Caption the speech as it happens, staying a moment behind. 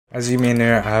As you may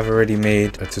know, I have already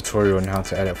made a tutorial on how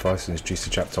to edit fast in Juicer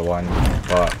Chapter 1,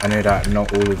 but I know that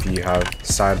not all of you have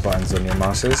side buttons on your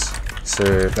mouses,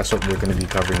 so that's what we're going to be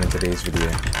covering in today's video.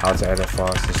 How to edit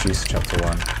fast in Juicer Chapter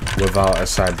 1 without a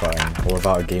side button or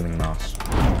without a gaming mouse.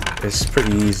 It's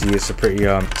pretty easy, it's a pretty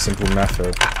simple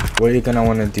method. What you're going to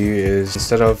want to do is,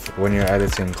 instead of when you're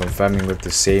editing confirming with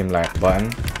the same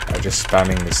button, just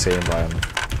spamming the same button,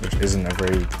 which isn't a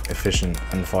very efficient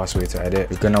and fast way to edit.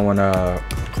 You're gonna wanna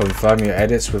confirm your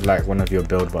edits with one of your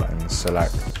build buttons. So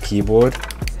keyboard,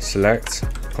 select,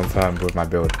 confirm with my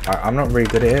build. I'm not very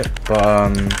good at it,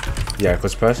 but yeah,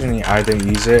 because personally I don't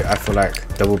use it. I feel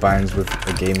like double buttons with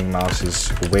a gaming mouse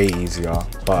is way easier.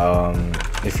 But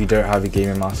if you don't have a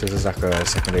gaming mouse, this is a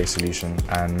secondary solution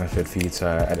and method for you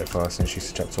to edit fast in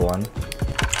Juicer Chapter 1.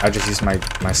 I just use my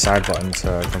side button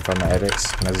to confirm my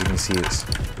edits, and as you can see, it's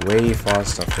way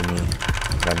faster for me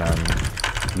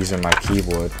than using my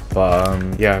keyboard.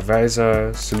 But yeah, that is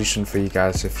a solution for you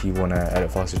guys if you want to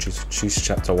edit fast in Juicer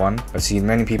Chapter 1. I've seen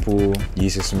many people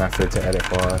use this method to edit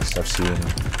fast. I've seen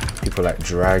people like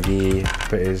Draggy.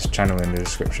 Put his channel in the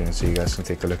description so you guys can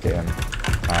take a look at him.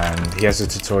 And he has a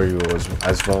tutorial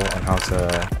as well on how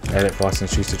to edit fast in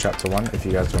Juicer Chapter 1 if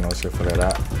you guys want to also follow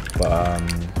that.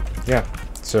 But yeah.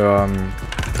 So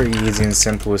pretty easy and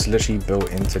simple. It's literally built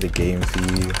into the game for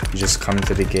you. You just come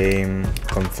to the game,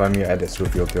 confirm your edits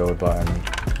with your build button.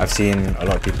 I've seen a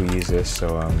lot of people use this,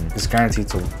 so it's guaranteed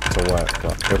to work,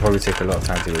 but it'll probably take a lot of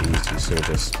time to get used to, so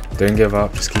just don't give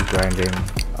up, just keep grinding.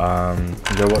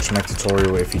 Go watch my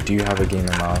tutorial if you do have a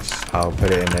gaming mouse. I'll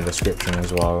put it in the description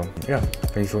as well. Yeah,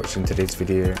 thank you for watching today's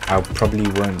video. I probably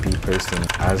won't be posting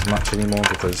as much anymore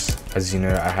because, as you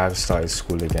know, I have started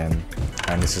school again,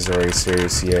 and this is a very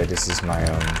serious year. This is my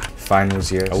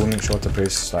finals year. I will make sure to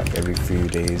post every few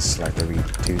days, every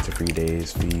 2 to 3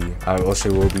 days for you. I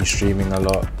also will be streaming a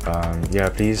lot. Yeah,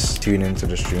 please tune into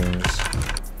the streams.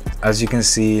 As you can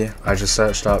see, I just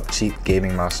searched up cheap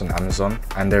gaming mouse on Amazon,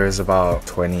 and there is about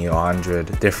 20 or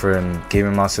 100 different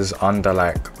gaming mouses under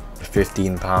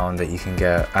 £15 that you can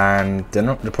get, and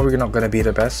they're probably not going to be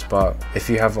the best, but if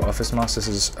you have an office mouse, this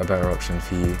is a better option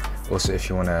for you. Also, if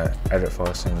you want to edit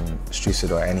fast in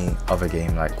Juicer or any other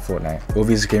game like Fortnite. All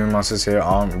these gaming mouses here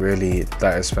aren't really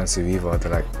that expensive either.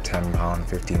 They're like £10,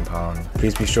 £15.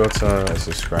 Please be sure to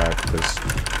subscribe, because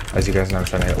as you guys know, I'm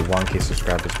trying to hit 1k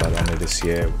subscribers by the end of this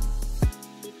year.